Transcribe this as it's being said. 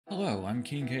Hello, I'm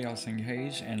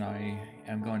KingKaosUnkged, and I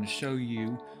am going to show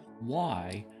you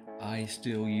why I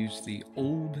still use the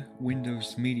old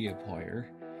Windows Media Player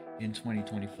in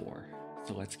 2024.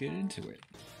 So let's get into it.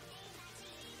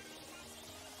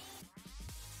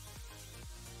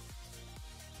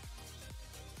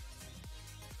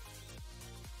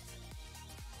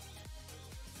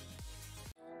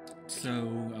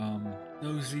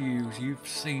 Those of you've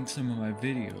seen some of my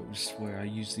videos where I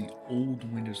use the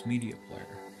old Windows Media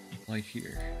Player, like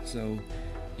here. So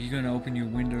you're going to open your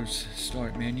Windows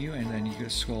Start menu, and then you're going to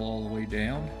scroll all the way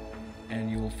down, and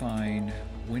you will find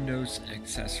Windows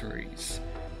Accessories.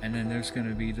 And then there's going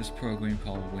to be this program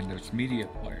called Windows Media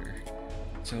Player.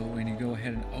 So when you go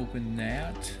ahead and open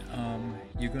that,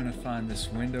 you're going to find this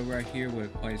window right here where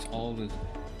it plays all the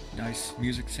nice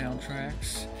music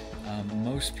soundtracks.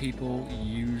 Most people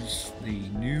use the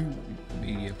new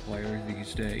media player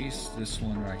these days, this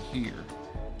one right here.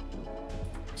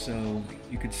 So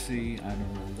you can see, I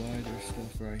don't know why there's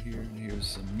stuff right here, and here's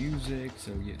some music,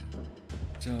 so yeah.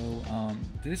 So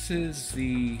this is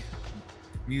the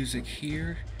music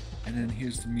here, and then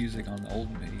here's the music on the old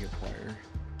media player.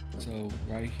 So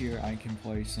right here I can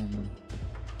play some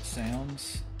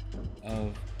sounds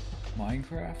of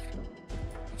Minecraft.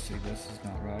 Let's see, this is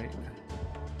not right.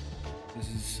 This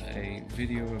is a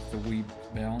video of the Wii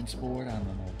balance board. I don't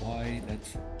know why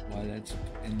that's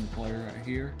in the player right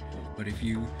here. But if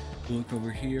you look over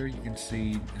here, you can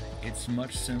see it's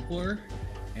much simpler,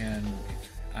 and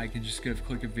I can just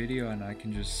click a video, and I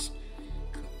can just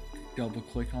double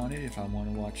click on it if I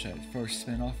want to watch that first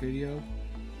spin-off video.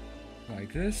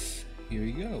 Like this. Here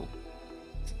you go.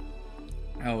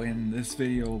 Oh, and this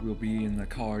video will be in the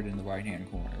card in the right hand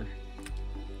corner.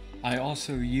 I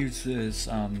also use this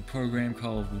program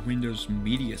called Windows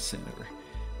Media Center,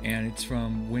 and it's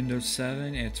from Windows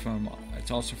 7. It's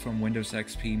also from Windows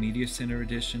XP Media Center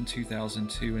Edition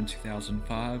 2002 and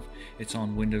 2005. It's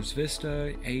on Windows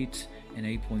Vista 8 and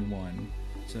 8.1.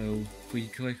 So if we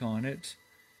click on it,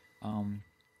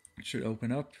 it should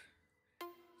open up.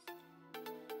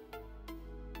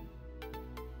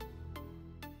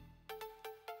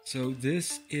 So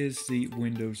this is the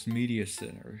Windows Media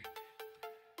Center,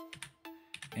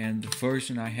 and the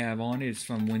version I have on it is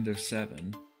from Windows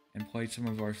 7, and play some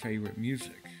of our favorite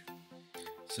music.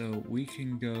 So we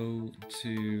can go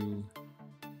to,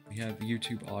 we have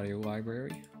YouTube audio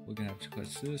library. We're gonna have to click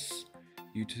this,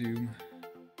 YouTube,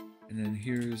 and then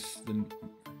here's the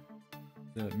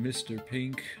Mr.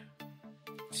 Pink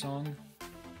song.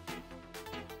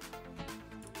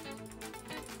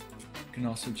 You can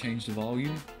also change the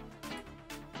volume.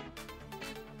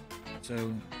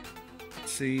 So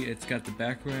see, it's got the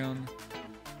background,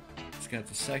 it's got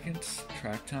the seconds,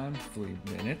 track time 3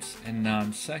 minutes and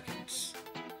 9 seconds.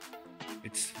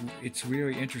 It's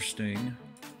really interesting.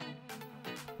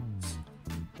 It's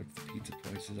what the pizza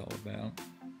place is all about.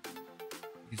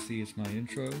 You can see it's my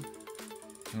intro.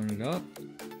 Turn it up.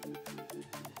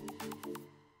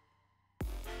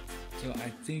 So I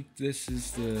think this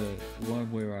is the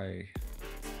one where I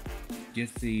get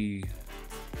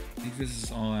I think this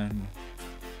is on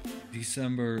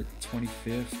December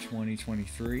 25th,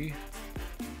 2023.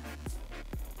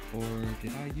 Or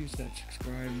did I use that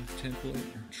subscribe template?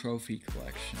 Trophy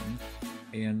collection.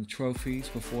 And the trophies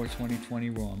before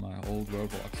 2020 were on my old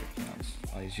ROBLOX accounts,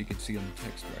 as you can see on the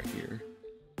text right here.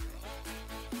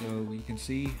 So you can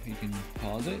see, you can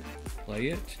pause it, play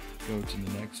it, go to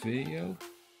the next video,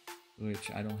 which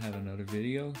I don't have another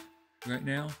video right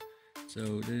now.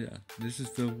 So this is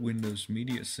the Windows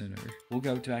Media Center. We'll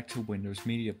go back to Windows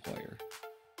Media Player.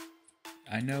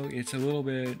 I know it's a little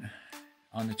bit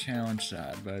on the challenge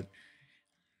side, but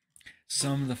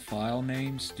some of the file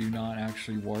names do not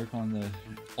actually work on the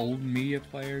old media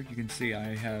player. You can see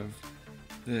I have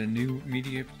the new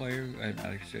media player, and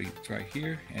actually it's right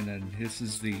here, and then this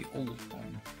is the old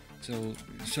one. So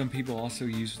some people also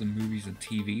use the movies and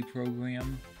TV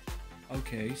program.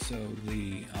 Okay, so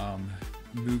the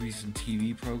movies and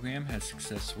TV program has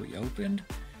successfully opened.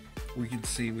 We can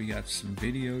see we got some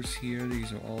videos here.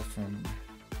 These are all from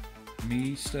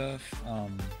me stuff.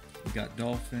 We got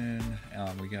Dolphin,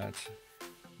 we got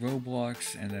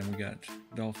ROBLOX, and then we got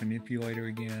Dolphin Manipulator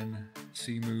again,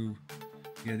 Simu.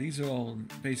 Yeah, these are all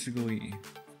basically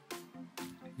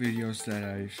videos that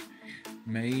I've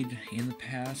made in the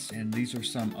past, and these are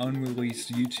some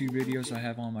unreleased YouTube videos I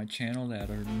have on my channel that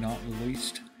are not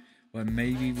released, but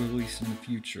may be released in the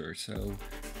future. So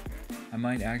I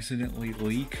might accidentally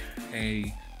leak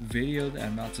a video that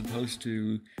I'm not supposed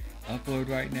to upload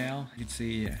right now. You can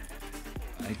see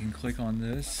I can click on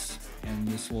this, and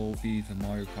this will be the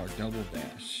Mario Kart Double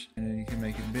Dash, and then you can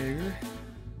make it bigger.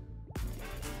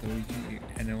 So we can,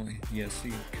 and then, yes,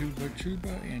 see Koopa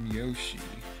Troopa and Yoshi.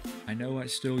 I know I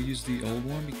still use the old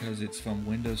one because it's from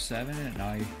Windows 7 and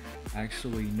I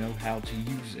actually know how to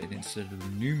use it instead of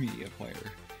the new media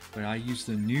player. But I use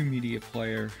the new media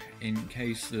player in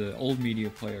case the old media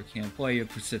player can't play a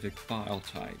specific file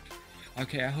type.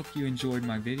 Okay, I hope you enjoyed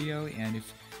my video, and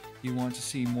if you want to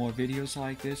see more videos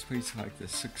like this, please click the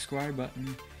subscribe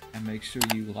button and make sure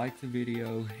you like the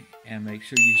video and make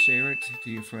sure you share it to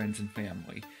your friends and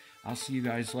family. I'll see you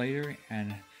guys later,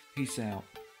 and peace out.